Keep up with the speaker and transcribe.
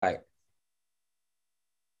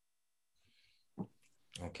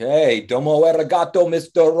Okay, domo arigato,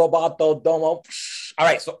 Mr. Roboto Domo. All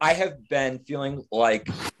right, so I have been feeling like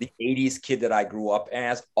the 80s kid that I grew up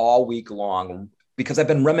as all week long because I've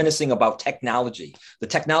been reminiscing about technology, the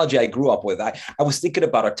technology I grew up with. I was thinking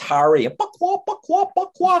about Atari and bakwa, bakwa,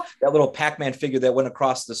 bakwa, that little Pac-Man figure that went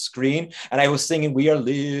across the screen. And I was singing, we are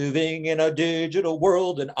living in a digital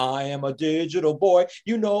world and I am a digital boy.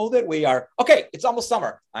 You know that we are. Okay, it's almost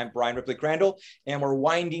summer. I'm Brian Ripley Crandall, and we're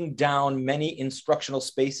winding down many instructional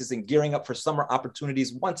spaces and gearing up for summer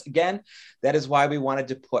opportunities once again. That is why we wanted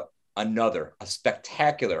to put a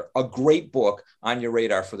spectacular, a great book on your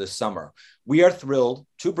radar for this summer. We are thrilled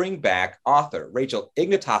to bring back author Rachel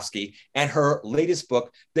Ignotofsky and her latest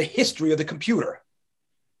book, The History of the Computer.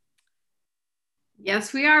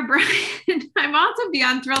 Yes, we are, Brian. I'm also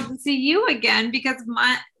beyond thrilled to see you again because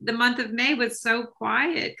the month of May was so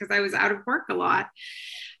quiet because I was out of work a lot.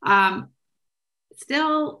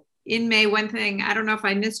 Still in May, one thing, I don't know if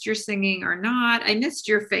I missed your singing or not. I missed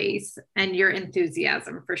your face and your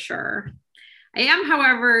enthusiasm for sure. I am,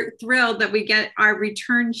 however, thrilled that we get our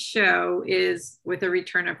return show is with a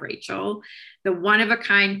return of Rachel, the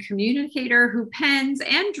one-of-a-kind communicator who pens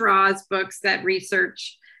and draws books that reach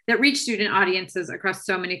student audiences across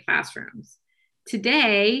so many classrooms.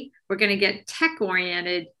 Today, we're going to get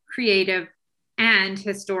tech-oriented, creative, and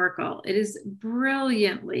historical. It is a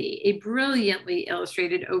brilliantly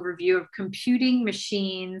illustrated overview of computing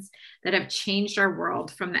machines that have changed our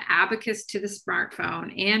world, from the abacus to the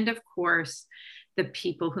smartphone, and of course, the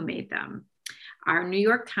people who made them. Our New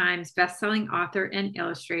York Times bestselling author and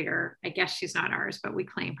illustrator, I guess she's not ours, but we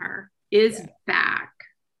claim her, is back.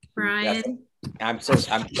 Brian? Yes. I'm so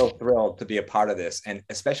thrilled to be a part of this, and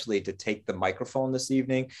especially to take the microphone this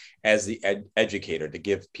evening as the educator to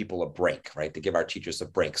give people a break, right? To give our teachers a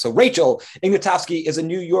break. So Rachel Ignotofsky is a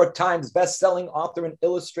New York Times best-selling author and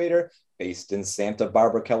illustrator based in Santa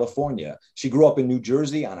Barbara, California. She grew up in New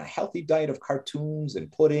Jersey on a healthy diet of cartoons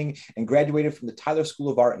and pudding and graduated from the Tyler School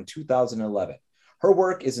of Art in 2011. Her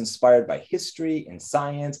work is inspired by history and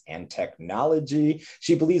science and technology.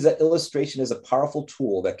 She believes that illustration is a powerful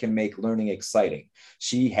tool that can make learning exciting.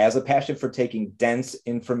 She has a passion for taking dense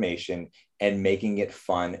information and making it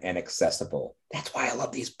fun and accessible. That's why I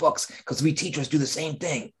love these books, because we teachers do the same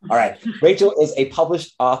thing. All right. Rachel is a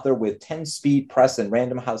published author with 10 Speed Press and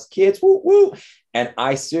Random House Kids. Woo, woo. And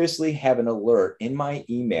I seriously have an alert in my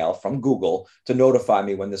email from Google to notify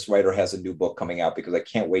me when this writer has a new book coming out, because I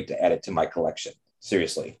can't wait to add it to my collection.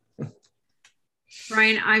 Seriously.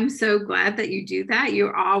 Brian, I'm so glad that you do that.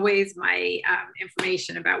 You're always my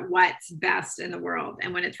information about what's best in the world.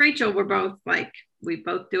 And when it's Rachel, we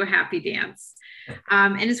both do a happy dance.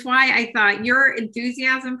 And it's why I thought your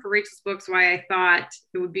enthusiasm for Rachel's books, why I thought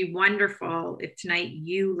it would be wonderful if tonight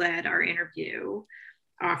you led our interview,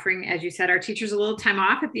 offering, as you said, our teachers a little time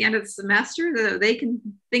off at the end of the semester so they can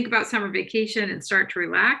think about summer vacation and start to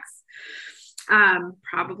relax.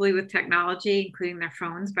 Probably with technology, including their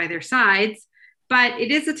phones by their sides. But it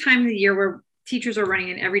is a time of the year where teachers are running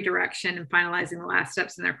in every direction and finalizing the last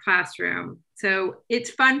steps in their classroom. So it's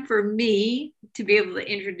fun for me to be able to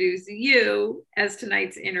introduce you as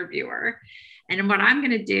tonight's interviewer. And what I'm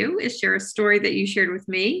going to do is share a story that you shared with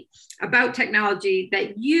me about technology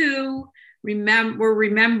that you were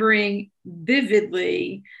remembering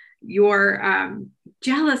vividly your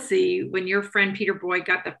jealousy when your friend Peter Boyd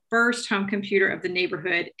got the first home computer of the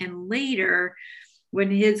neighborhood, and later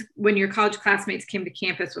when your college classmates came to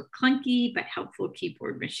campus with clunky but helpful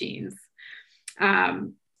keyboard machines.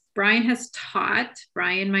 Brian,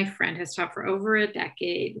 my friend, has taught for over a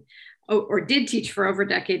decade, or did teach for over a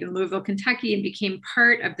decade in Louisville, Kentucky, and became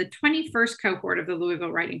part of the 21st cohort of the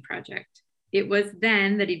Louisville Writing Project. It was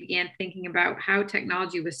then that he began thinking about how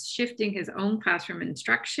technology was shifting his own classroom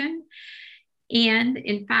instruction. And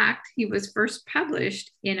in fact, he was first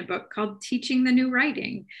published in a book called Teaching the New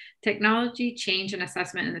Writing, Technology, Change, and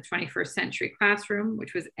Assessment in the 21st Century Classroom,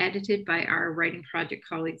 which was edited by our writing project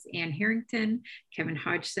colleagues Ann Harrington, Kevin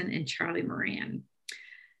Hodgson, and Charlie Moran.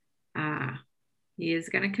 He is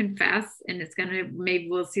going to confess, and maybe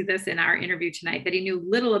we'll see this in our interview tonight, that he knew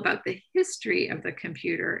little about the history of the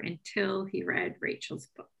computer until he read Rachel's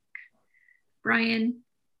book. Brian,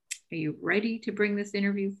 are you ready to bring this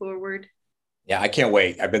interview forward? Yeah, I can't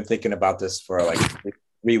wait. I've been thinking about this for like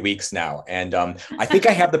 3 weeks now. And I think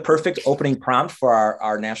I have the perfect opening prompt for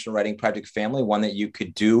our National Writing Project family, one that you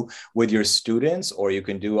could do with your students or you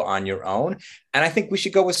can do on your own. And I think we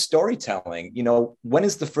should go with storytelling. You know, when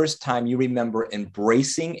is the first time you remember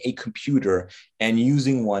embracing a computer and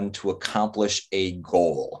using one to accomplish a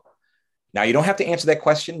goal? Now, you don't have to answer that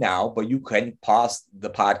question now, but you can pause the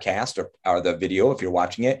podcast or the video if you're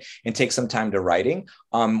watching it and take some time to writing.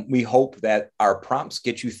 We hope that our prompts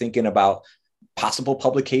get you thinking about possible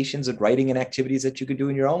publications and writing and activities that you could do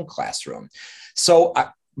in your own classroom. So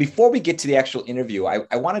before we get to the actual interview,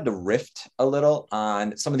 I wanted to riff a little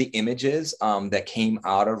on some of the images that came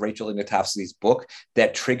out of Rachel Ignotofsky's book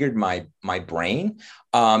that triggered my brain.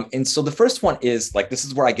 And so the first one is like, this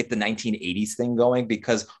is where I get the 1980s thing going,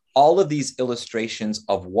 because all of these illustrations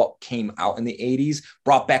of what came out in the 80s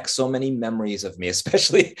brought back so many memories of me,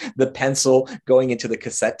 especially the pencil going into the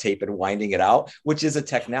cassette tape and winding it out, which is a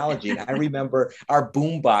technology. And I remember our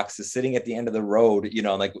boom boxes sitting at the end of the road, you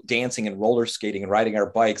know, like dancing and roller skating and riding our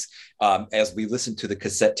bikes as we listened to the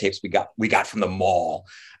cassette tapes we got from the mall.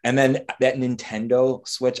 And then that Nintendo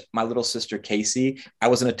Switch, my little sister Casey, I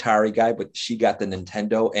was an Atari guy, but she got the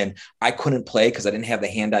Nintendo, and I couldn't play because I didn't have the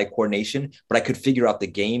hand-eye coordination, but I could figure out the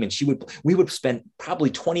game. And we would spend probably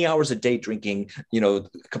 20 hours a day drinking, you know,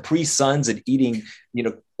 Capri Suns and eating, you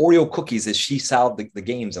know, Oreo cookies as she solved the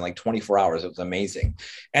games in like 24 hours. It was amazing.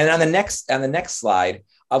 And on the next slide,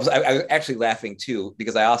 I was actually laughing too,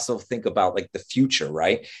 because I also think about like the future,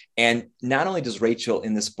 right? And not only does Rachel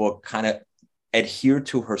in this book kind of adhere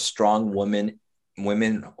to her strong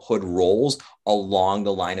womanhood roles along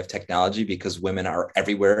the line of technology, because women are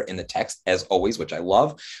everywhere in the text as always, which I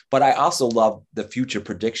love, but I also love the future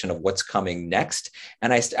prediction of what's coming next.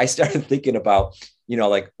 And I started thinking about, you know,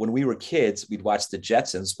 like when we were kids, we'd watch the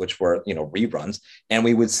Jetsons, which were, you know, reruns, and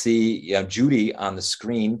we would see, you know, Judy on the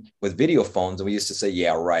screen with video phones. And we used to say,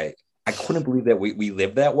 yeah, right. I couldn't believe that we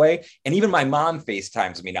live that way. And even my mom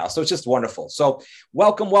FaceTimes me now. So it's just wonderful. So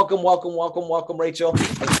welcome, Rachel. I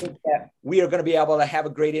think that we are going to be able to have a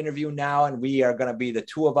great interview now. And we are going to be the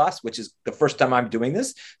two of us, which is the first time I'm doing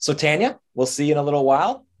this. So Tanya, we'll see you in a little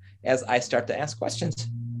while as I start to ask questions.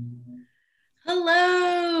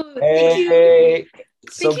 Hello. Hey.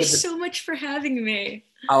 Thank you so much for having me.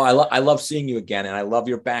 Oh, I love seeing you again. And I love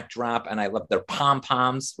your backdrop, and I love their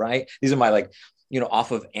pom-poms, right? These are my, like, you know,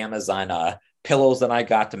 off of Amazon pillows that I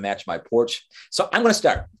got to match my porch. So I'm going to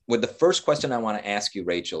start with the first question I want to ask you,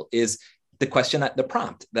 Rachel, is the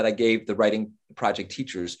prompt that I gave the writing project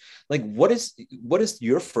teachers. Like, what is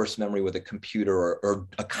your first memory with a computer or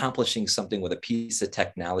accomplishing something with a piece of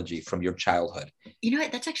technology from your childhood? You know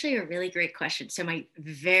what? That's actually a really great question. So my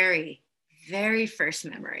very first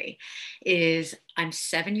memory is I'm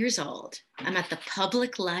 7 years old. I'm at the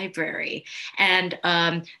public library, and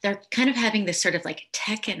they're kind of having this sort of like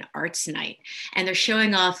tech and arts night, and they're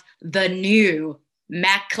showing off the new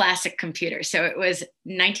Mac Classic computer. So it was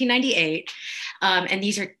 1998. And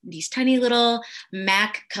these are these tiny little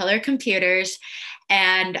Mac color computers.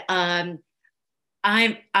 And I'm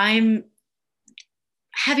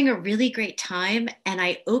having a really great time. And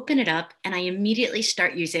I open it up and I immediately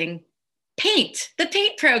start using Paint, the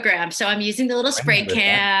Paint program. So I'm using the little spray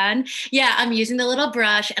can. Yeah, I'm using the little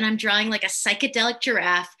brush, and I'm drawing like a psychedelic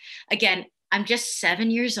giraffe. Again, I'm just 7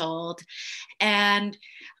 years old. And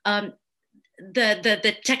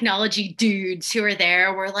the technology dudes who were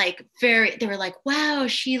there were like they were like, wow,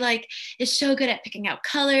 she like is so good at picking out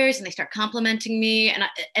colors, and they start complimenting me.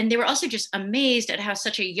 And they were also just amazed at how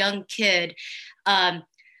such a young kid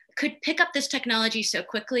could pick up this technology so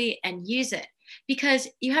quickly and use it. Because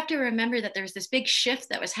you have to remember that there was this big shift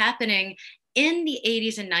that was happening in the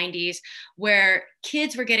 80s and 90s where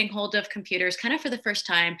kids were getting hold of computers kind of for the first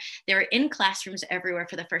time. They were in classrooms everywhere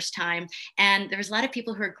for the first time. And there was a lot of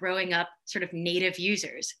people who were growing up sort of native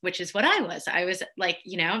users, which is what I was. I was like,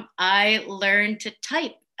 you know, I learned to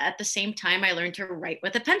type at the same time I learned to write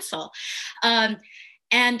with a pencil.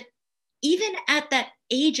 And even at that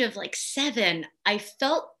age of like 7, I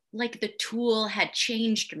felt like the tool had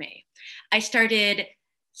changed me. I started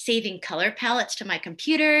saving color palettes to my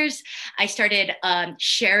computers. I started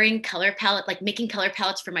sharing color palette, like making color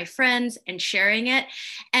palettes for my friends and sharing it.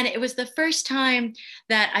 And it was the first time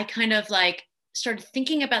that I kind of like started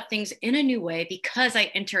thinking about things in a new way because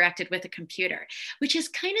I interacted with a computer, which is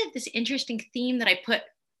kind of this interesting theme that I put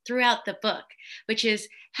throughout the book, which is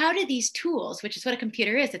how do these tools, which is what a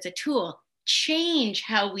computer is, it's a tool, change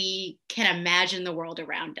how we can imagine the world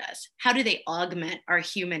around us? How do they augment our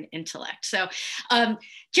human intellect? So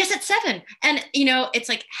just at 7, and you know, it's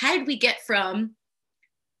like, how did we get from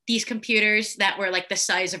these computers that were like the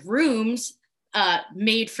size of rooms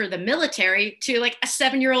made for the military to like a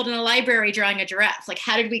 7-year-old in a library drawing a giraffe? Like,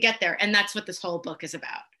 how did we get there? And that's what this whole book is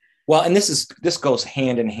about. Well, and this goes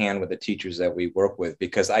hand in hand with the teachers that we work with,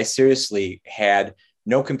 because I seriously had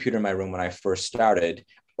no computer in my room when I first started.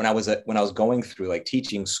 when I was going through like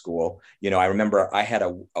teaching school, I remember I had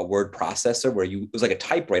a word processor where it was like a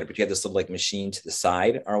typewriter, but you had this little like machine to the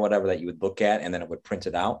side or whatever that you would look at, and then it would print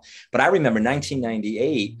it out. But I remember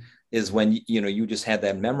 1998 is when, you just had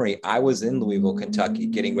that memory. I was in Louisville, Kentucky,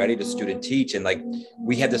 getting ready to student teach. And like,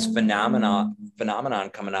 we had this phenomenon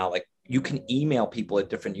coming out, like, you can email people at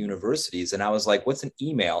different universities. And I was like, what's an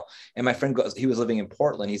email? And my friend goes, he was living in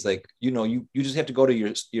Portland. He's like, you just have to go to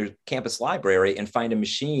your campus library and find a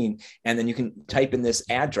machine. And then you can type in this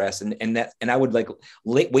address and I would like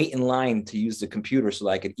wait in line to use the computer so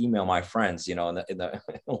that I could email my friends, in the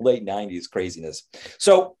late 90s craziness.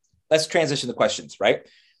 So let's transition to questions, right?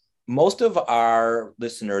 Most of our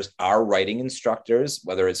listeners are writing instructors,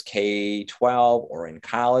 whether it's K-12 or in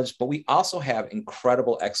college, but we also have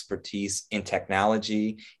incredible expertise in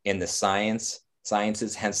technology, in the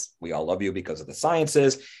sciences, hence we all love you because of the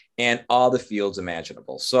sciences and all the fields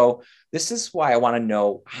imaginable. So this is why I want to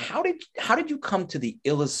know, how did you come to the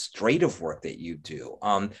illustrative work that you do?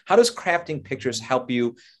 How does crafting pictures help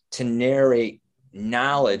you to narrate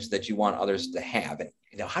knowledge that you want others to have? And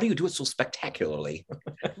how do you do it so spectacularly?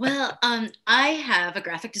 Well, I have a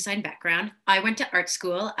graphic design background. I went to art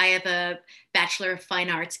school. I have a Bachelor of Fine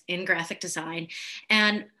Arts in graphic design.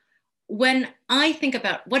 And when I think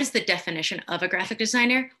about what is the definition of a graphic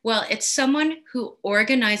designer, well, it's someone who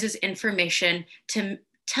organizes information to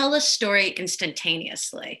tell a story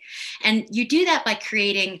instantaneously. And you do that by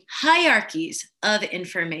creating hierarchies of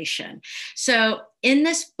information. So in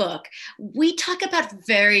this book, we talk about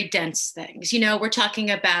very dense things. We're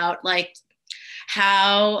talking about like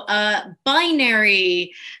how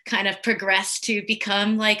binary kind of progressed to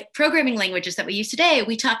become like programming languages that we use today.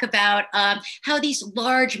 We talk about how these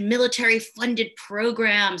large military funded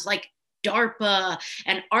programs like DARPA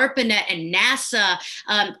and ARPANET and NASA,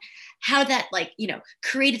 how that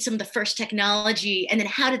created some of the first technology, and then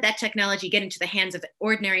how did that technology get into the hands of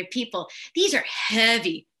ordinary people? These are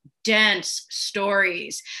heavy, dense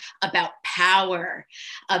stories about power,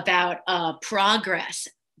 about progress.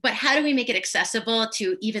 But how do we make it accessible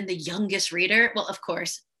to even the youngest reader? Well, of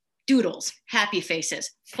course, doodles, happy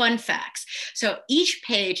faces, fun facts. So each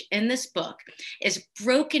page in this book is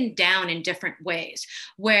broken down in different ways,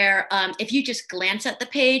 where if you just glance at the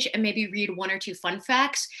page and maybe read one or two fun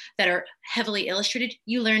facts that are heavily illustrated,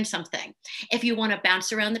 you learn something. If you want to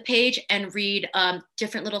bounce around the page and read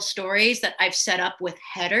different little stories that I've set up with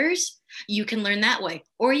headers, you can learn that way.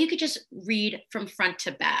 Or you could just read from front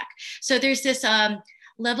to back. So there's this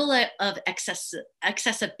level of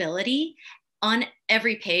accessibility on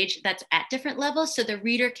every page that's at different levels, so the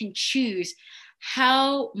reader can choose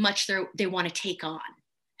how much they want to take on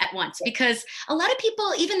at once. Because a lot of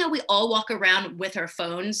people, even though we all walk around with our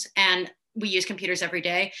phones and we use computers every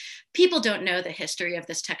day, people don't know the history of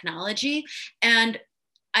this technology. And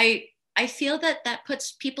I feel that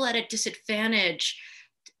puts people at a disadvantage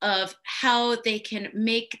of how they can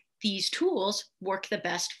make these tools work the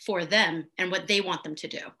best for them and what they want them to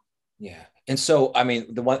do. Yeah. And so, I mean,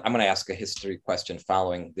 I'm going to ask a history question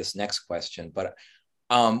following this next question, but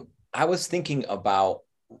I was thinking about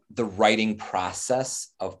the writing process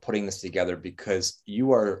of putting this together, because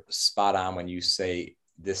you are spot on when you say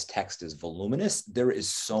this text is voluminous. There is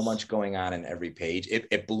so much going on in every page.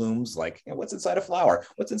 It blooms like, what's inside a flower?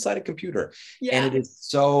 What's inside a computer? Yeah. And it is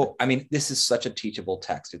so, I mean, this is such a teachable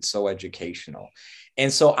text. It's so educational.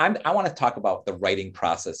 And so I want to talk about the writing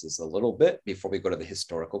processes a little bit before we go to the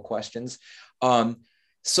historical questions.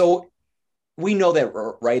 So we know that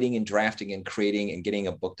writing and drafting and creating and getting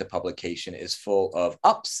a book to publication is full of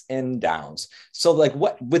ups and downs. So like,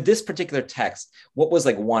 what with this particular text, what was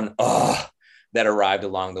like one, that arrived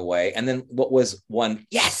along the way? And then what was one,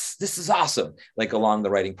 yes, this is awesome, like along the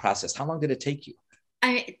writing process? How long did it take you?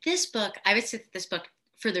 I would say this book,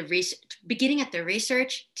 for the beginning at the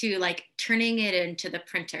research to like turning it into the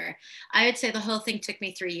printer, I would say the whole thing took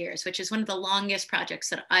me 3 years, which is one of the longest projects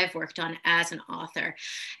that I've worked on as an author.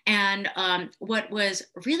 And what was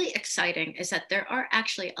really exciting is that there are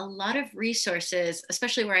actually a lot of resources,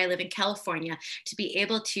 especially where I live in California, to be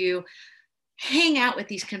able to hang out with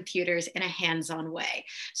these computers in a hands-on way.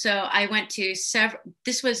 So I went to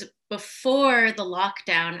this was before the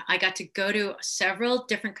lockdown. I got to go to several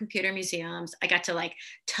different computer museums. I got to like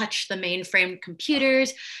touch the mainframe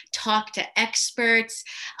computers, talk to experts.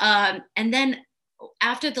 And then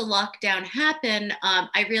after the lockdown happened,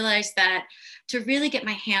 I realized that to really get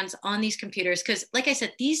my hands on these computers, because like I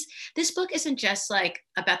said, this book isn't just like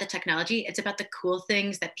about the technology, it's about the cool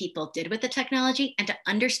things that people did with the technology. And to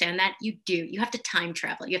understand that, you have to time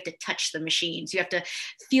travel, you have to touch the machines, you have to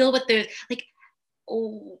feel what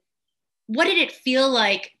what did it feel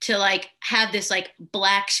like to like have this like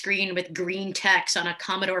black screen with green text on a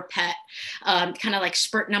Commodore PET, kind of like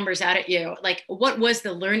spurt numbers out at you? Like, what was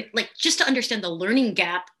the like just to understand the learning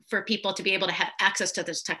gap for people to be able to have access to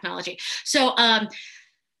this technology. So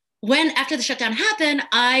when after the shutdown happened,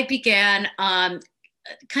 I began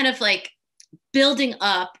kind of like building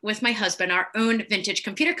up with my husband our own vintage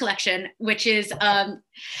computer collection, which is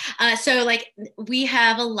so like we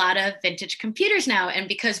have a lot of vintage computers now, and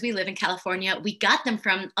because we live in California, we got them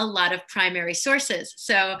from a lot of primary sources.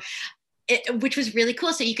 So which was really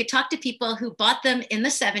cool. So you could talk to people who bought them in the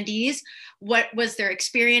 70s. What was their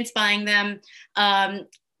experience buying them?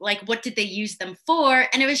 Like, what did they use them for?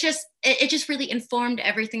 And it was just, it just really informed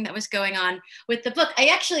everything that was going on with the book. I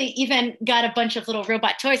actually even got a bunch of little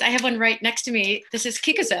robot toys. I have one right next to me. This is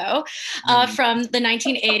Kikazo from the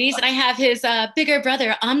 1980s. And I have his bigger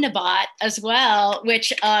brother, Omnibot, as well,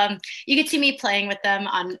 which you could see me playing with them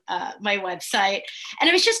on my website. And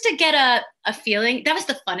it was just to get a feeling. That was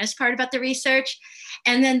the funnest part about the research.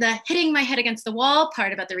 And then the hitting my head against the wall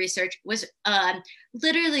part about the research was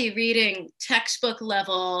literally reading textbook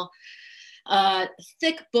level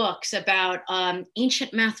thick books about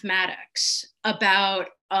ancient mathematics, about,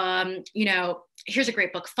 here's a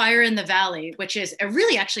great book, Fire in the Valley, which is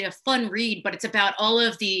really actually a fun read, but it's about all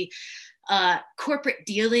of the corporate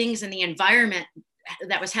dealings and the environment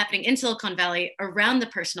that was happening in Silicon Valley around the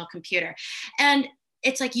personal computer. And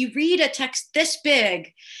it's like you read a text this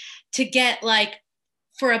big to get like,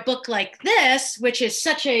 for a book like this, which is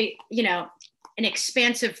such a, an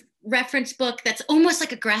expansive reference book that's almost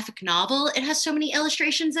like a graphic novel. It has so many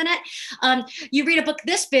illustrations in it. You read a book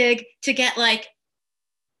this big to get like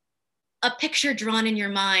a picture drawn in your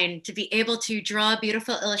mind, to be able to draw a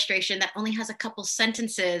beautiful illustration that only has a couple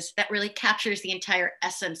sentences that really captures the entire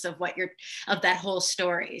essence of of that whole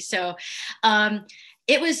story. So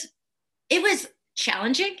it was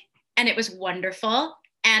challenging and it was wonderful.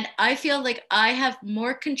 And I feel like I have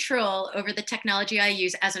more control over the technology I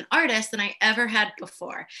use as an artist than I ever had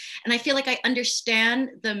before. And I feel like I understand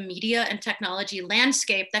the media and technology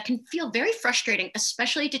landscape that can feel very frustrating,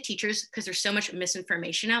 especially to teachers, because there's so much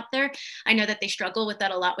misinformation out there. I know that they struggle with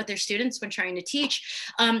that a lot with their students when trying to teach.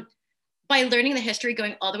 By learning the history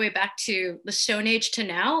going all the way back to the Stone Age to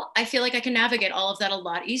now, I feel like I can navigate all of that a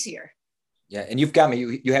lot easier. Yeah, and you've got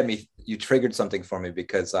me. You had me. You triggered something for me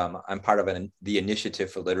because I'm part of the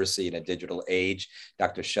Initiative for Literacy in a Digital Age.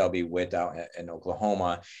 Dr. Shelby Witt out in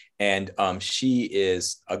Oklahoma, and she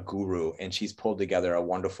is a guru, and she's pulled together a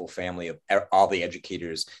wonderful family of all the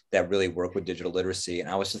educators that really work with digital literacy. And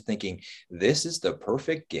I was just thinking, this is the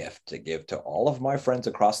perfect gift to give to all of my friends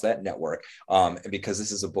across that network, because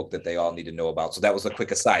this is a book that they all need to know about. So that was a quick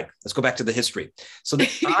aside. Let's go back to the history. So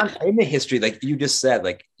in the history, like you just said,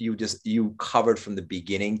 like you covered from the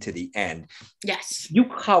beginning to the end. Yes. You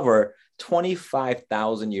cover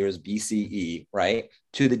 25,000 years BCE, right?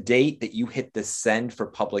 To the date that you hit the send for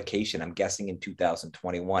publication. I'm guessing in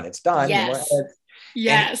 2021. It's done. Yes.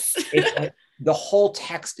 Yes. The whole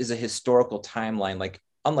text is a historical timeline, like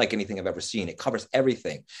unlike anything I've ever seen. It covers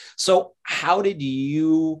everything. So how did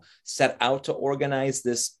you set out to organize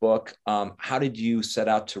this book? How did you set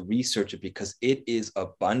out to research it? Because it is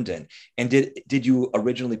abundant. And did you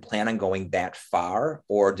originally plan on going that far,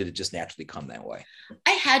 or did it just naturally come that way?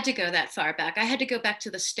 I had to go that far back. I had to go back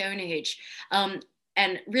to the Stone Age.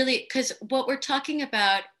 And really, because what we're talking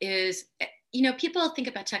about is, people think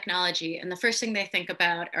about technology and the first thing they think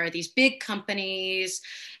about are these big companies,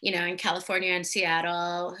 in California and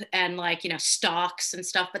Seattle, and like, stocks and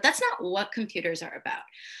stuff, but that's not what computers are about.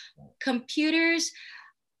 Computers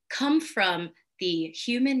come from the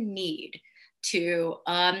human need to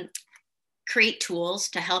create tools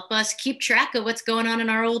to help us keep track of what's going on in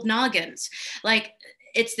our old noggins. Like,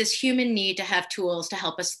 it's this human need to have tools to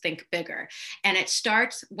help us think bigger. And it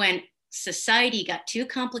starts when society got too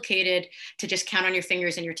complicated to just count on your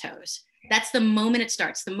fingers and your toes. That's the moment it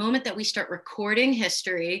starts. The moment that we start recording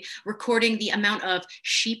history, recording the amount of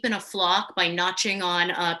sheep in a flock by notching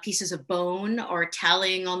on pieces of bone or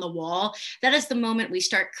tallying on the wall, that is the moment we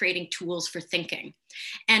start creating tools for thinking.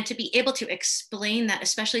 And to be able to explain that,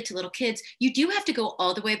 especially to little kids, you do have to go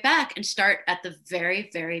all the way back and start at the very,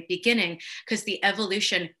 very beginning, because the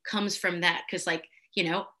evolution comes from that. Because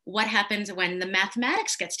what happens when the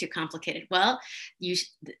mathematics gets too complicated? Well,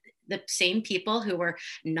 the same people who were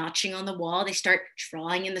notching on the wall, they start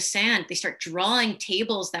drawing in the sand. They start drawing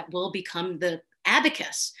tables that will become the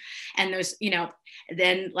abacus. And those,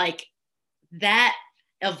 then like that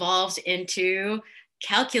evolves into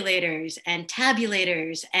calculators and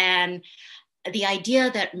tabulators and the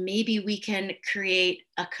idea that maybe we can create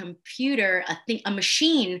a computer, a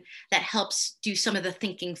machine that helps do some of the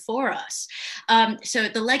thinking for us. So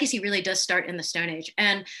the legacy really does start in the Stone Age.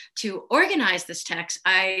 And to organize this text,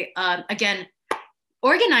 again,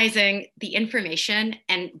 organizing the information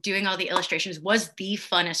and doing all the illustrations was the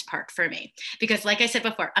funnest part for me. Because like I said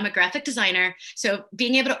before, I'm a graphic designer. So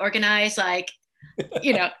being able to organize hundreds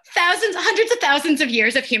of thousands of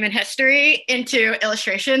years of human history into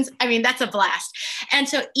illustrations, I mean, that's a blast. And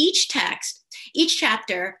so each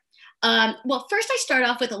chapter, well, first I start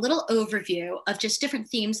off with a little overview of just different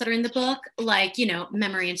themes that are in the book, like,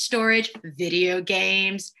 memory and storage, video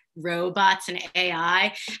games, robots, and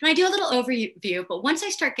AI. And I do a little overview, but once I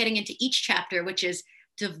start getting into each chapter, which is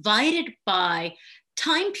divided by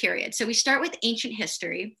time period. So we start with ancient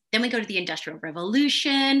history, then we go to the Industrial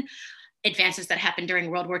Revolution, advances that happened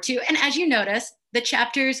during World War II. And as you notice, the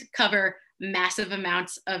chapters cover massive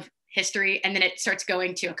amounts of history, and then it starts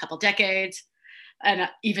going to a couple decades, and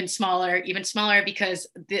even smaller because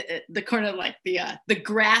the corner, like the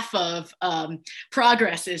graph of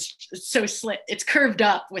progress is so slit, it's curved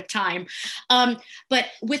up with time. But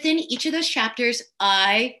within each of those chapters,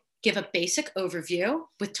 I give a basic overview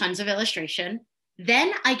with tons of illustration.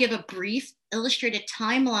 Then I give a brief illustrated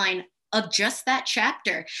timeline of just that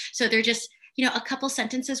chapter. So they're just, a couple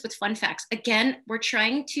sentences with fun facts. Again, we're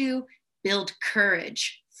trying to build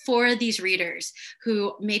courage for these readers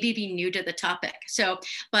who maybe be new to the topic. So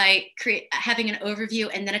by having an overview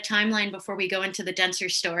and then a timeline before we go into the denser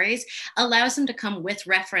stories allows them to come with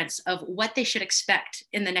reference of what they should expect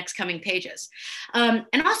in the next coming pages. And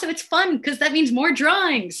also it's fun because that means more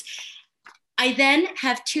drawings. I then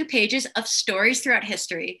have 2 pages of stories throughout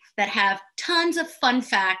history that have tons of fun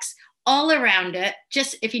facts all around it.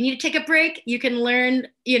 Just if you need to take a break, you can learn,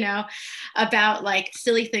 about like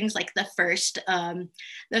silly things like the first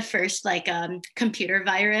computer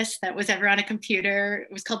virus that was ever on a computer.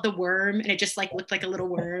 It was called the worm, and it just like looked like a little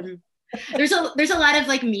worm. There's a lot of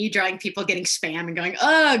like me drawing people getting spam and going,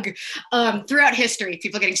 ugh, throughout history,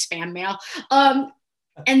 people getting spam mail.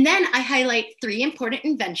 And then I highlight 3 important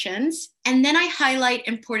inventions, and then I highlight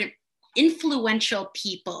influential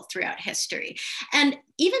people throughout history. And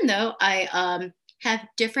even though I have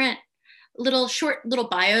different short little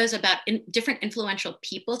bios about different influential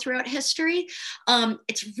people throughout history,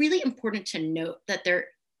 it's really important to note that there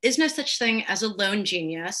is no such thing as a lone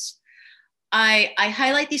genius. I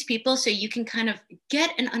highlight these people so you can kind of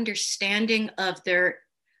get an understanding of their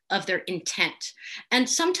intent. And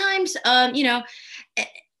sometimes,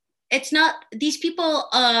 it's not, these people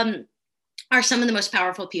are some of the most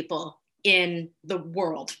powerful people in the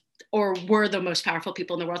world, or were the most powerful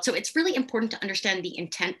people in the world. So it's really important to understand the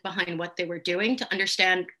intent behind what they were doing to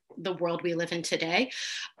understand the world we live in today.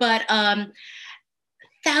 But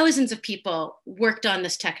thousands of people worked on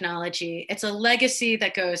this technology. It's a legacy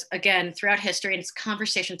that goes, again, throughout history, and it's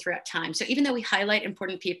conversation throughout time. So even though we highlight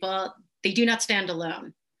important people, they do not stand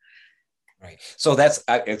alone. Right. So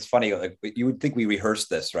it's funny. Like, you would think we rehearsed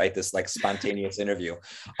this, right? This like spontaneous interview.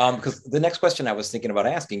 Because the next question I was thinking about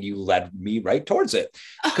asking, you led me right towards it.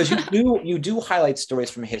 Because you do highlight stories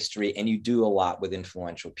from history, and you do a lot with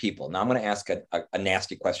influential people. Now I'm going to ask a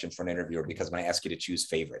nasty question for an interviewer, because I'm going to ask you to choose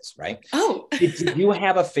favorites, right? Oh. Did you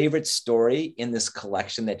have a favorite story in this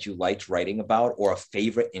collection that you liked writing about, or a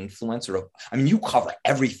favorite influencer? I mean, you cover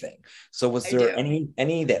everything. So was there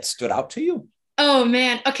any that stood out to you? Oh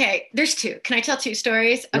man. Okay. There's 2. Can I tell 2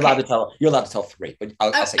 stories? Okay. You're allowed to tell 3, but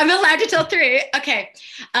I'll say I'm allowed to tell 3. Okay.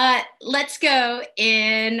 Let's go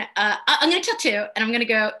in, I'm going to tell 2, and I'm going to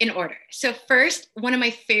go in order. So first, one of my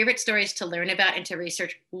favorite stories to learn about and to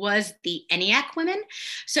research was the ENIAC women.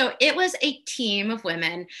 So it was a team of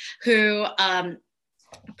women who,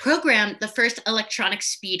 programmed the first electronic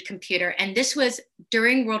speed computer. And this was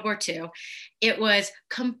during World War II. It was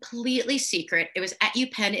completely secret. It was at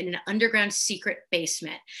UPenn in an underground secret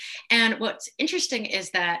basement. And what's interesting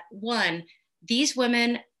is that, one, these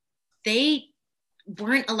women, they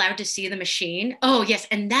weren't allowed to see the machine. Oh yes,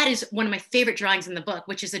 and that is one of my favorite drawings in the book,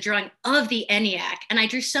 which is a drawing of the ENIAC. And I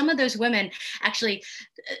drew some of those women actually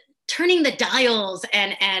turning the dials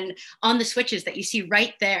and on the switches that you see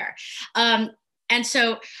right there. And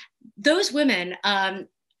so those women,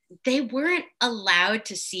 they weren't allowed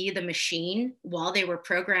to see the machine while they were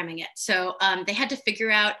programming it. So they had to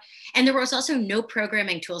figure out, and there was also no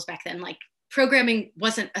programming tools back then. Like, programming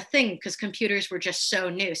wasn't a thing because computers were just so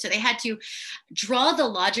new. So they had to draw the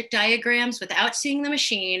logic diagrams without seeing the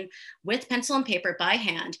machine with pencil and paper by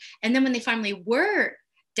hand. And then when they finally were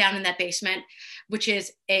down in that basement, which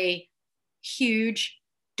is a huge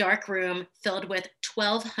dark room filled with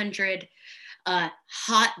 1,200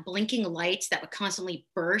 hot blinking lights that would constantly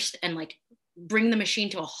burst and like bring the machine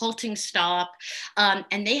to a halting stop.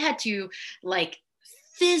 And they had to like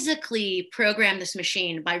physically program this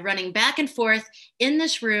machine by running back and forth in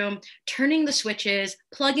this room, turning the switches,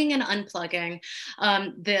 plugging and unplugging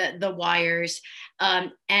the wires.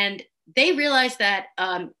 And they realized that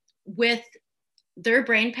with their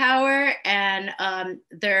brain power and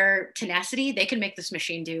their tenacity, they could make this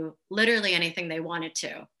machine do literally anything they wanted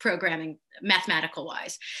to, programming, mathematical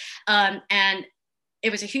wise. And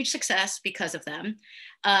it was a huge success because of them.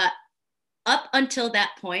 Up until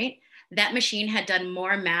that point, that machine had done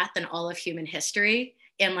more math than all of human history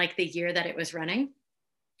in like the year that it was running.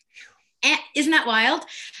 And isn't that wild?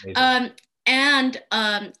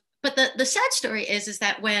 But the sad story is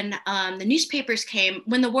that when the newspapers came,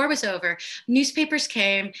 when the war was over, newspapers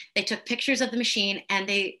came, they took pictures of the machine, and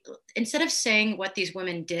they, instead of saying what these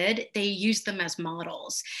women did, they used them as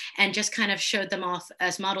models and just kind of showed them off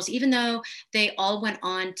as models, even though they all went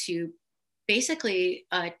on to basically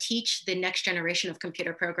teach the next generation of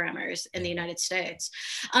computer programmers in the United States.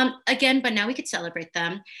 Again, but now we could celebrate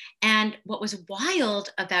them. And what was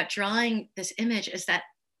wild about drawing this image is that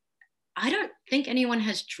I don't think anyone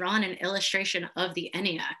has drawn an illustration of the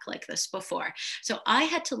ENIAC like this before. So I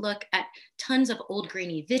had to look at tons of old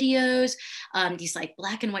grainy videos, these like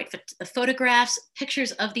black and white photographs,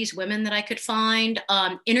 pictures of these women that I could find,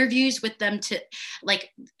 interviews with them to like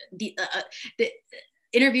the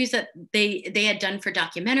interviews that they had done for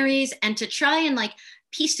documentaries, and to try and like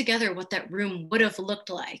piece together what that room would have looked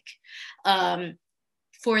like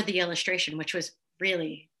for the illustration, which was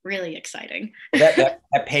really, really exciting. that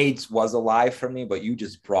page was alive for me, but you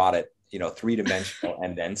just brought it, three-dimensional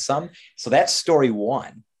and then some. So that's story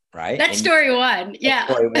one, right? That's story one. Yeah.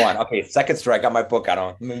 Story one. Okay. Second story. I got my book.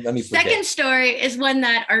 Let me Second story is one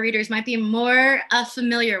that our readers might be more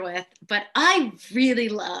familiar with, but I really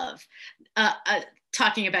love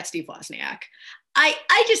talking about Steve Wozniak.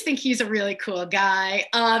 I just think he's a really cool guy.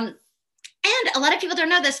 And a lot of people don't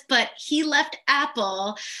know this, but he left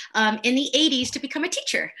Apple in the 80s to become a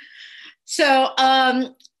teacher. So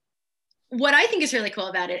what I think is really cool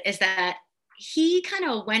about it is that he kind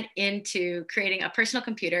of went into creating a personal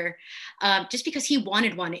computer just because he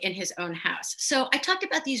wanted one in his own house. So I talked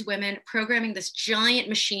about these women programming this giant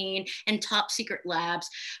machine in top secret labs.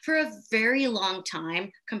 For a very long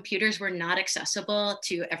time, computers were not accessible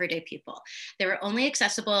to everyday people. They were only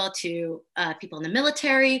accessible to people in the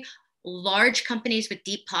military, large companies with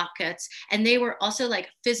deep pockets, and they were also like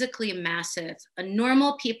physically massive.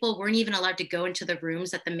 Normal people weren't even allowed to go into the rooms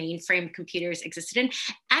that the mainframe computers existed in.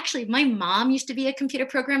 Actually, my mom used to be a computer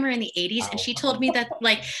programmer in the 80s, and she told me that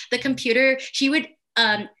like the computer,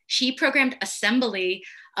 she programmed assembly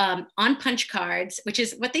on punch cards, which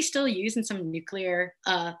is what they still use in some nuclear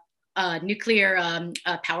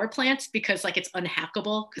power plants, because like it's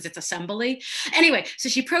unhackable because it's assembly. Anyway, so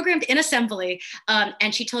she programmed in assembly,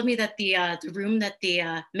 and she told me that the room that the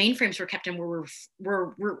mainframes were kept in were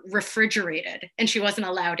refrigerated, and she wasn't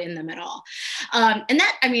allowed in them at all. And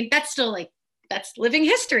that, I mean, that's still like, that's living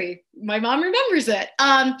history. My mom remembers it.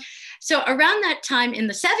 So around that time in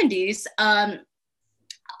the 70s,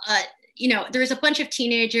 there was a bunch of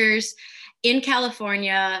teenagers in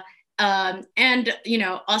California, and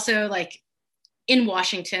also like in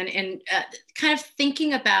Washington, and kind of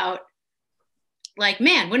thinking about like,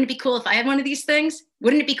 man, wouldn't it be cool if I had one of these things?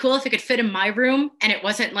 Wouldn't it be cool if it could fit in my room and it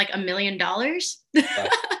wasn't like $1 million? Right.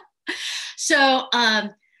 So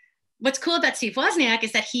what's cool about Steve Wozniak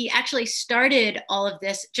is that he actually started all of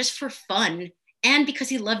this just for fun, and because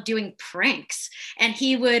he loved doing pranks. And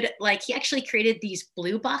he actually created these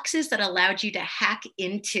blue boxes that allowed you to hack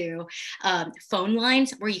into phone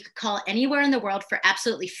lines where you could call anywhere in the world for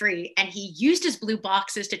absolutely free. And he used his blue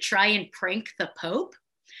boxes to try and prank the Pope.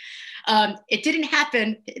 It didn't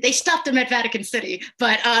happen. They stopped him at Vatican City,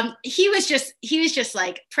 but he was just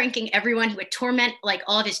like pranking everyone. He would torment like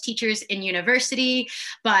all of his teachers in university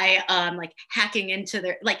by like hacking into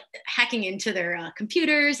their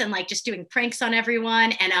computers and like just doing pranks on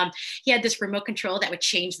everyone. And he had this remote control that would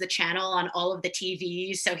change the channel on all of the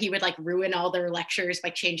TVs. So he would like ruin all their lectures by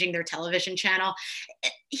changing their television channel.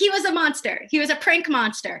 He was a monster. He was a prank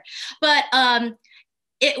monster. But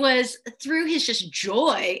it was through his just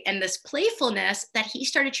joy and this playfulness that he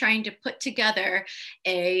started trying to put together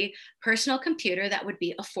a personal computer that would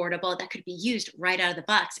be affordable, that could be used right out of the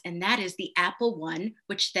box. And that is the Apple I,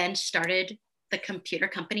 which then started the computer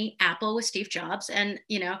company Apple with Steve Jobs, and,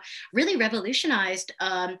 really revolutionized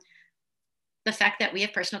the fact that we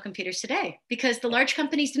have personal computers today, because the large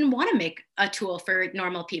companies didn't want to make a tool for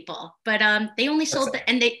normal people, but they only sold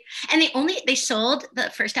they sold the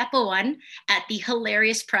first Apple One at the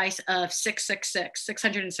hilarious price of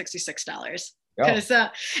 $666. Because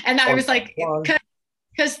and I was like,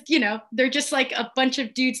 because they're just like a bunch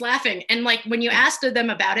of dudes laughing, and like when you asked them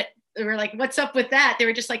about it, they were like, "What's up with that?" They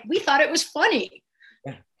were just like, "We thought it was funny."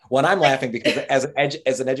 Well, I'm laughing because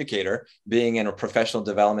as an educator, being in a professional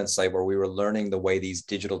development site where we were learning the way these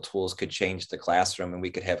digital tools could change the classroom, and we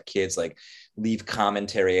could have kids like leave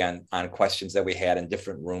commentary on questions that we had in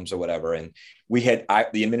different rooms or whatever. And we had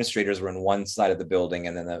the administrators were in one side of the building,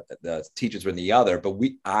 and then the teachers were in the other. But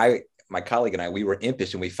my colleague and I, we were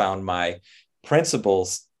impish, and we found my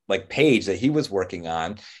principal's like page that he was working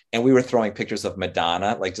on, and we were throwing pictures of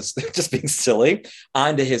Madonna, like just being silly,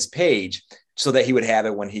 onto his page, so that he would have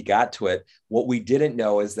it when he got to it. What we didn't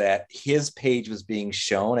know is that his page was being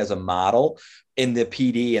shown as a model in the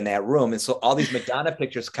PD in that room. And so all these Madonna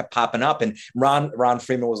pictures kept popping up, and Ron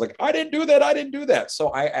Freeman was like, I didn't do that. So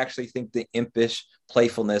I actually think the impish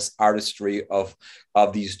playfulness, artistry of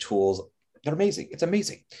these tools, they're amazing. It's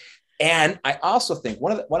amazing. And I also think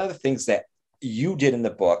one of the things that you did in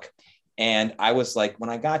the book, and I was like,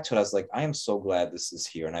 when I got to it, I was like, I am so glad this is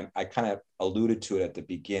here. And I kind of alluded to it at the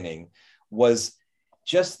beginning, was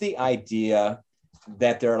just the idea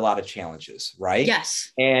that there are a lot of challenges, right?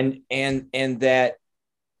 Yes. And that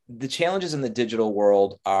the challenges in the digital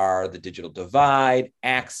world are the digital divide,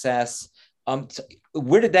 access.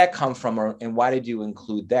 Where did that come from, and why did you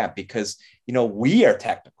include that? Because, we are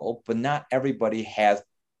technical, but not everybody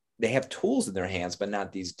they have tools in their hands, but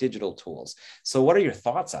not these digital tools. So what are your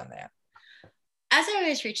thoughts on that? As I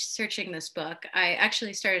was researching this book, I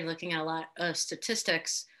actually started looking at a lot of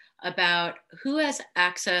statistics about who has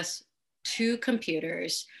access to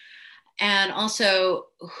computers, and also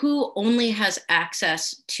who only has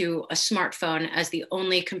access to a smartphone as the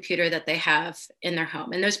only computer that they have in their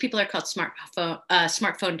home. And those people are called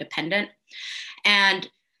smartphone dependent. And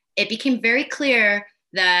it became very clear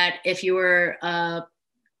that if you were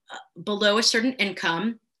below a certain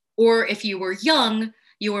income, or if you were young,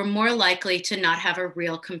 you were more likely to not have a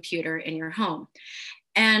real computer in your home.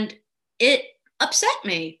 And it upset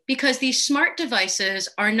me because these smart devices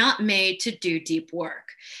are not made to do deep work.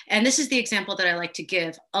 And this is the example that I like to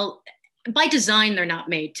give. By design, they're not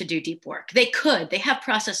made to do deep work. They have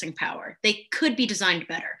processing power. They could be designed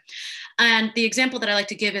better. And the example that I like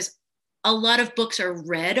to give is a lot of books are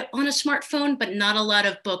read on a smartphone, but not a lot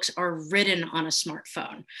of books are written on a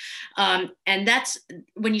smartphone. And that's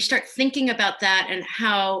when you start thinking about that, and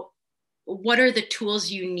what are the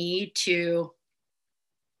tools you need to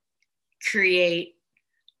create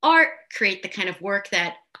art, create the kind of work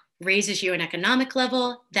that raises you an economic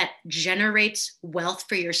level, that generates wealth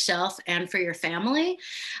for yourself and for your family.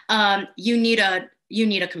 You need a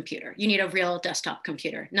computer. You need a real desktop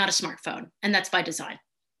computer, not a smartphone. And that's by design.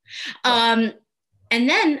 And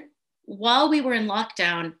then while we were in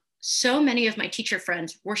lockdown, so many of my teacher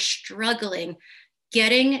friends were struggling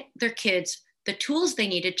getting their kids the tools they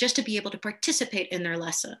needed just to be able to participate in their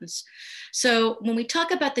lessons. So when we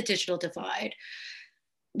talk about the digital divide,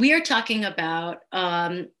 we are talking about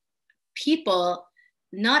people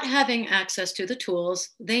not having access to the tools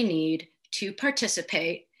they need to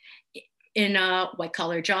participate in white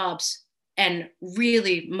collar jobs and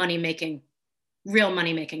really real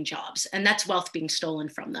money-making jobs. And that's wealth being stolen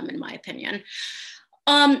from them, in my opinion.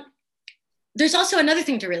 There's also another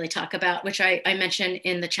thing to really talk about, which I mentioned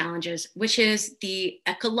in the challenges, which is the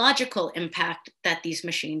ecological impact that these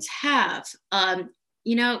machines have.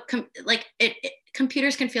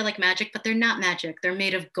 Computers can feel like magic, but they're not magic. They're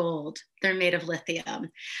made of gold. They're made of lithium.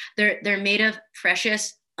 They're made of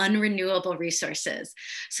precious, unrenewable resources.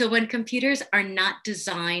 So when computers are not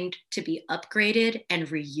designed to be upgraded and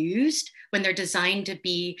reused, when they're designed to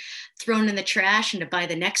be thrown in the trash and to buy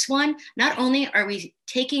the next one, not only are we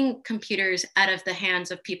taking computers out of the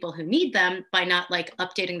hands of people who need them by not like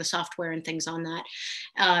updating the software and things on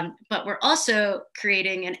that, but we're also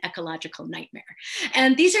creating an ecological nightmare.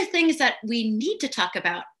 And these are things that we need to talk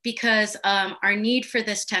about because our need for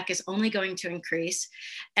this tech is only going to increase.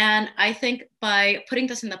 And I think by putting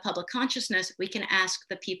this in the public consciousness, we can ask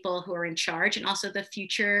the people who are in charge and also the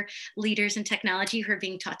future leaders in technology who are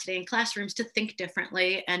being taught today in classrooms to think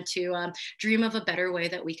differently and to dream of a better way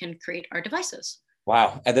that we can create our devices.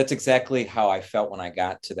 Wow. And that's exactly how I felt when I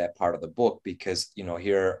got to that part of the book, because,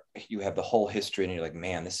 here you have the whole history and you're like,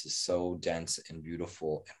 man, this is so dense and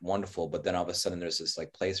beautiful and wonderful. But then all of a sudden there's this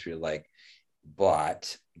like place where you're like,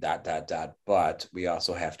 but ... but we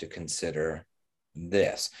also have to consider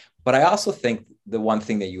this. But I also think the one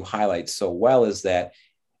thing that you highlight so well is that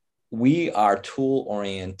we are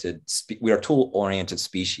tool-oriented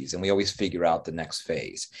species, and we always figure out the next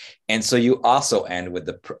phase. And so you also end with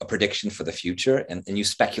a prediction for the future, and you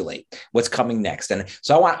speculate what's coming next. And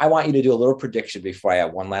so I want you to do a little prediction before I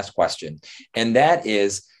have one last question. And that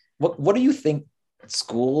is, what do you think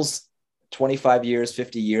schools 25 years,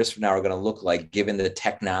 50 years from now are going to look like, given the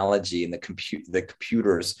technology and the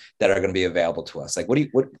computers that are going to be available to us? Like,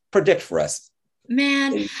 what predict for us?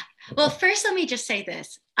 Man, well, first, let me just say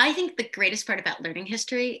this. I think the greatest part about learning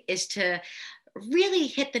history is to really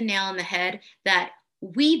hit the nail on the head that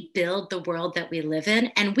we build the world that we live in,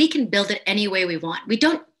 and we can build it any way we want. We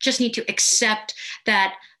don't just need to accept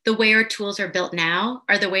that the way our tools are built now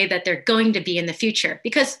are the way that they're going to be in the future,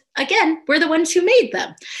 because again, we're the ones who made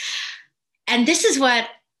them. And this is what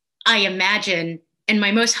I imagine in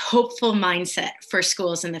my most hopeful mindset for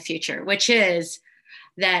schools in the future, which is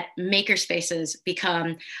that makerspaces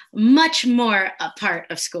become much more a part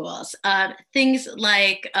of schools. Things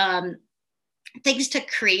like things to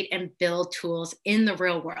create and build tools in the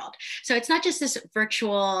real world. So it's not just this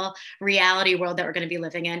virtual reality world that we're going to be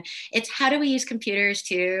living in. It's how do we use computers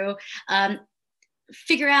to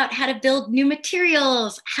figure out how to build new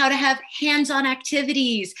materials, how to have hands-on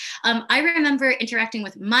activities. I remember interacting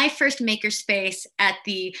with my first makerspace at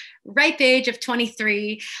the ripe age of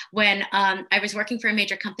 23 when I was working for a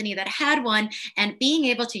major company that had one, and being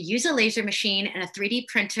able to use a laser machine and a 3D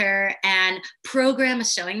printer and program a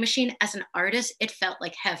sewing machine as an artist, it felt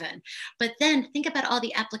like heaven. But then think about all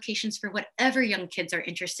the applications for whatever young kids are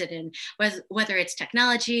interested in, whether it's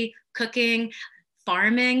technology, cooking,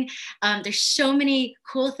 farming. There's so many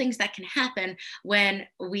cool things that can happen when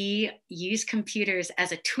we use computers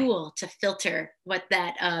as a tool to filter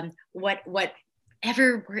whatever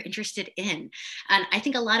we're interested in. And I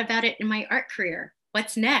think a lot about it in my art career.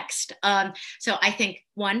 What's next? So I think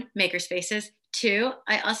one, makerspaces. Two,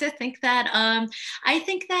 I also think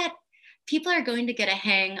that people are going to get a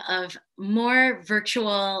hang of more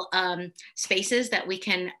virtual spaces that we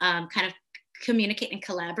can kind of communicate and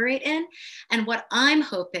collaborate in. And what I'm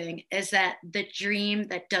hoping is that the dream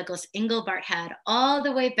that Douglas Engelbart had all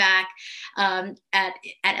the way back at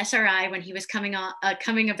SRI when he was coming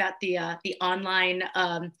about the online,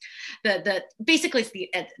 basically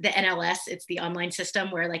it's the NLS, it's the online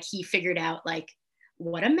system where like he figured out like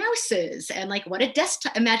what a mouse is and like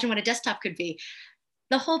imagine what a desktop could be.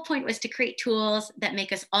 The whole point was to create tools that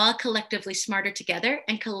make us all collectively smarter together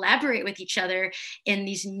and collaborate with each other in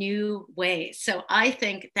these new ways. So I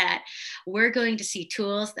think that we're going to see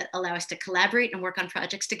tools that allow us to collaborate and work on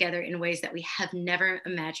projects together in ways that we have never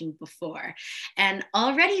imagined before. And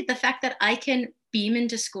already the fact that I can beam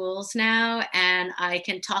into schools now and I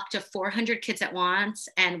can talk to 400 kids at once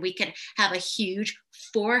and we can have a huge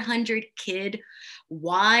 400 kid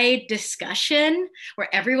wide discussion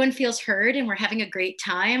where everyone feels heard and we're having a great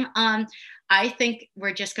time. I think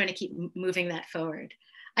we're just going to keep moving that forward.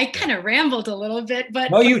 I kind of rambled a little bit,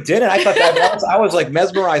 but no, you didn't. I thought I was like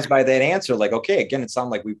mesmerized by that answer. Like, okay, again, it sounded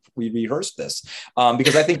like we rehearsed this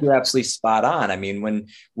because I think you're absolutely spot on. I mean, when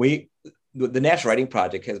the National Writing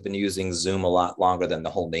Project has been using Zoom a lot longer than the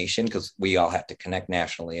whole nation because we all have to connect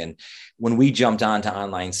nationally. And when we jumped onto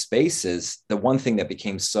online spaces, the one thing that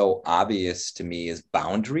became so obvious to me is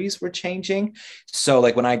boundaries were changing. So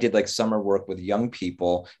like when I did like summer work with young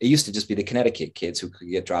people, it used to just be the Connecticut kids who could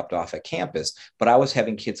get dropped off at campus, but I was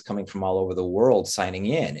having kids coming from all over the world signing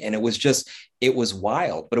in. And it was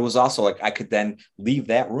wild, but it was also like I could then leave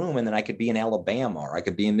that room and then I could be in Alabama or I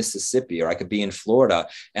could be in Mississippi or I could be in Florida.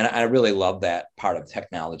 And I really love that part of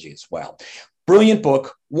technology as well. Brilliant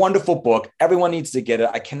book, wonderful book. Everyone needs to get it.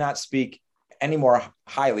 I cannot speak any more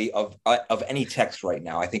highly of any text right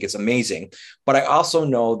now. I think it's amazing, but I also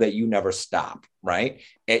know that you never stop, right?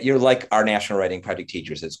 You're like our National Writing Project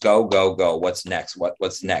teachers. It's go, go, go. What's next?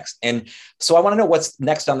 What's next? And so I want to know what's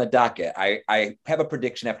next on the docket. I have a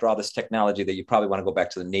prediction after all this technology that you probably want to go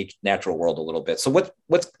back to the natural world a little bit. So what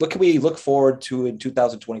can we look forward to in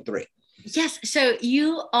 2023? Yes. So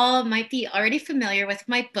you all might be already familiar with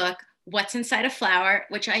my book, What's Inside a Flower,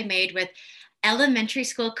 which I made with elementary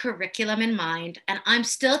school curriculum in mind. And I'm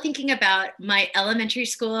still thinking about my elementary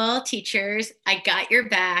school teachers. I got your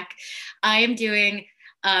back. I'm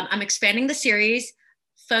expanding the series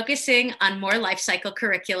focusing on more life cycle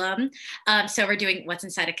curriculum. So we're doing What's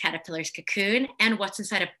Inside a Caterpillar's Cocoon and What's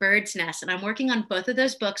Inside a Bird's Nest. And I'm working on both of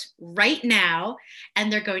those books right now, and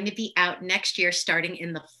they're going to be out next year, starting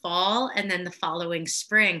in the fall and then the following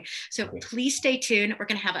spring. So please stay tuned. We're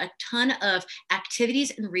going to have a ton of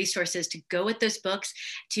activities and resources to go with those books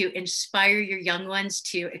to inspire your young ones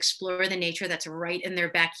to explore the nature that's right in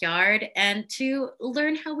their backyard and to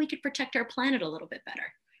learn how we could protect our planet a little bit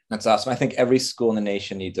better. That's awesome. I think every school in the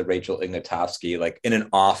nation needs a Rachel Ignotofsky, like in an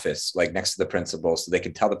office, like next to the principal, so they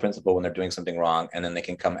can tell the principal when they're doing something wrong, and then they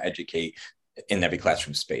can come educate in every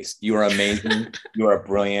classroom space. You are amazing. You are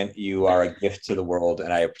brilliant. You are a gift to the world,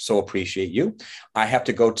 and I so appreciate you. I have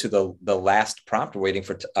to go to the last prompt. We're waiting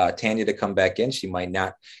for Tanya to come back in. She might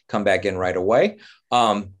not come back in right away.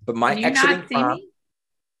 But my exiting prompt.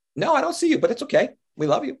 No, I don't see you, but it's okay. We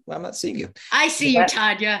love you. I'm not seeing you. I see you,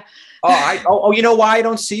 Tanya. Oh, you know why I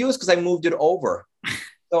don't see you? Is because I moved it over.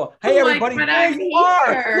 So, hey, everybody, there you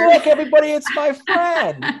are. Look, everybody, it's my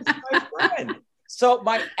friend. It's my friend. So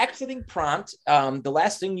my exiting prompt, the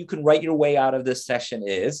last thing you can write your way out of this session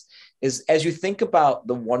is as you think about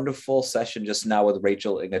the wonderful session just now with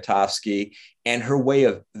Rachel Ignotofsky and her way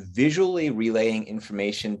of visually relaying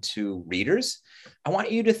information to readers, I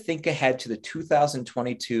want you to think ahead to the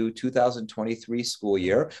 2022-2023 school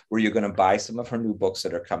year where you're going to buy some of her new books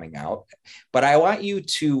that are coming out. But I want you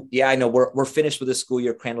to, I know we're finished with the school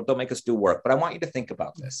year, Crandall, don't make us do work, but I want you to think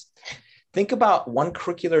about this. Think about one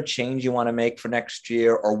curricular change you want to make for next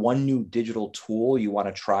year or one new digital tool you want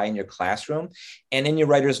to try in your classroom. And in your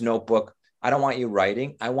writer's notebook, I don't want you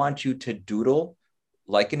writing. I want you to doodle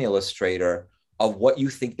like an illustrator of what you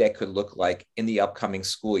think that could look like in the upcoming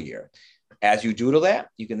school year. As you doodle that,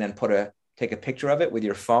 you can then take a picture of it with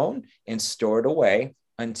your phone and store it away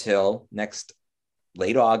until next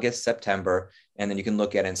late August, September. And then you can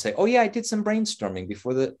look at it and say, oh yeah, I did some brainstorming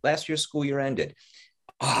before the last year's school year ended.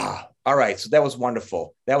 All right. So that was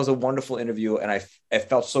wonderful. That was a wonderful interview. And it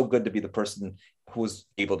felt so good to be the person who was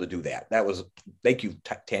able to do that. Thank you,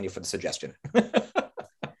 Tanya, for the suggestion.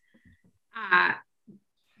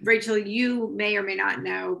 Rachel, you may or may not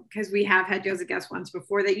know, because we have had you as a guest once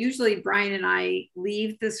before, that usually Brian and I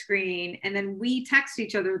leave the screen and then we text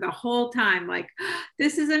each other the whole time, like,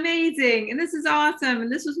 this is amazing, and this is awesome,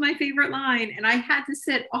 and this was my favorite line. And I had to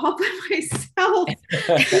sit all by myself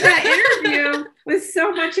through that interview with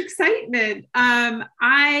so much excitement.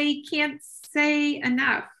 I can't say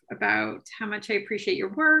enough about how much I appreciate your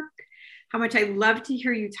work, how much I love to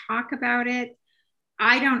hear you talk about it.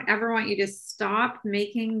 I don't ever want you to stop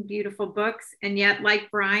making beautiful books. And yet, like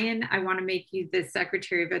Brian, I want to make you the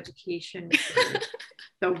Secretary of Education for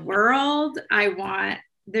the world. I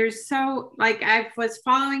was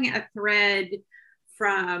following a thread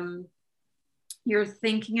from you're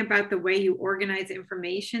thinking about the way you organize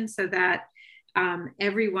information so that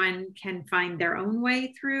everyone can find their own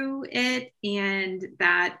way through it. And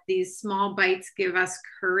that these small bites give us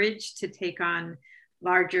courage to take on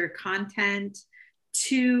larger content.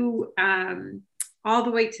 To all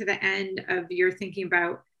the way to the end of your thinking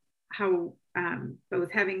about how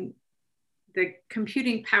both having the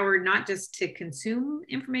computing power, not just to consume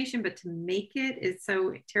information, but to make it, is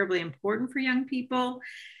so terribly important for young people.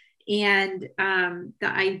 And the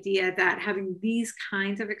idea that having these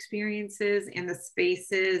kinds of experiences and the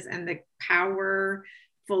spaces and the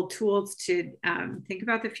powerful tools to think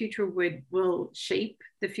about the future will shape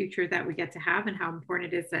the future that we get to have, and how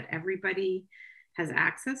important it is that everybody has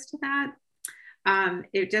access to that.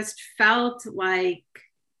 It just felt like,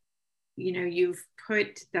 you've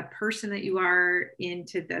put the person that you are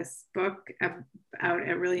into this book about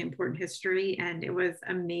a really important history. And it was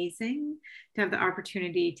amazing to have the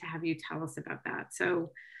opportunity to have you tell us about that.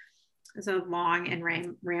 So it's a long and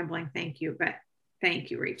rambling thank you, but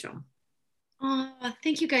thank you, Rachel. Oh,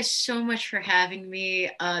 thank you guys so much for having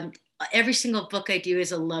me. Every single book I do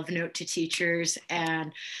is a love note to teachers,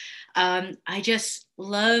 and I just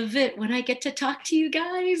love it when I get to talk to you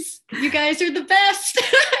guys. You guys are the best.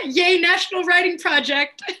 Yay, National Writing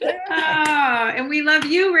Project. And we love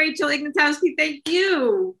you, Rachel Ignotofsky. Thank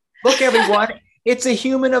you. Look, everyone, it's a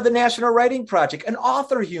human of the National Writing Project, an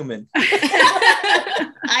author human.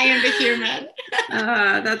 I am the human.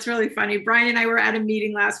 That's really funny. Brian and I were at a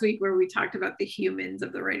meeting last week where we talked about the humans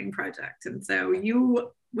of the Writing Project. And so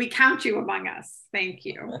we count you among us. Thank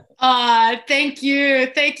you. Thank you.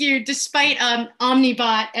 Thank you. Despite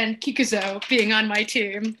Omnibot and Kikuzo being on my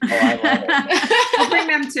team. Oh, I love it. I'll bring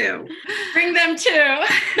them too. Bring them too.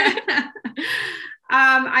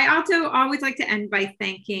 I also always like to end by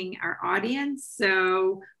thanking our audience.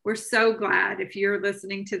 So we're so glad if you're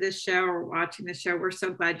listening to this show or watching the show, we're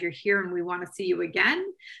so glad you're here and we want to see you again.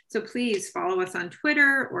 So please follow us on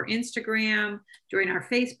Twitter or Instagram, join our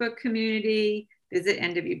Facebook community, visit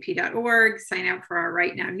nwp.org, sign up for our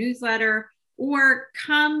Right Now newsletter, or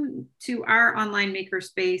come to our online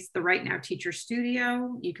makerspace, the Right Now Teacher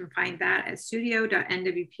Studio. You can find that at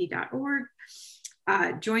studio.nwp.org.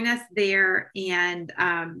 Join us there and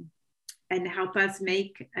help us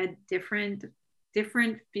make a different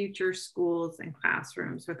future schools and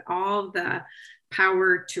classrooms with all the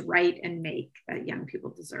power to write and make that young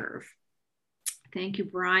people deserve. Thank you,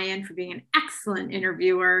 Brian, for being an excellent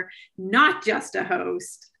interviewer, not just a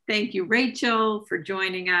host. Thank you, Rachel, for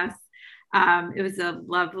joining us. It was a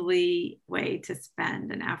lovely way to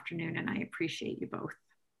spend an afternoon, and I appreciate you both.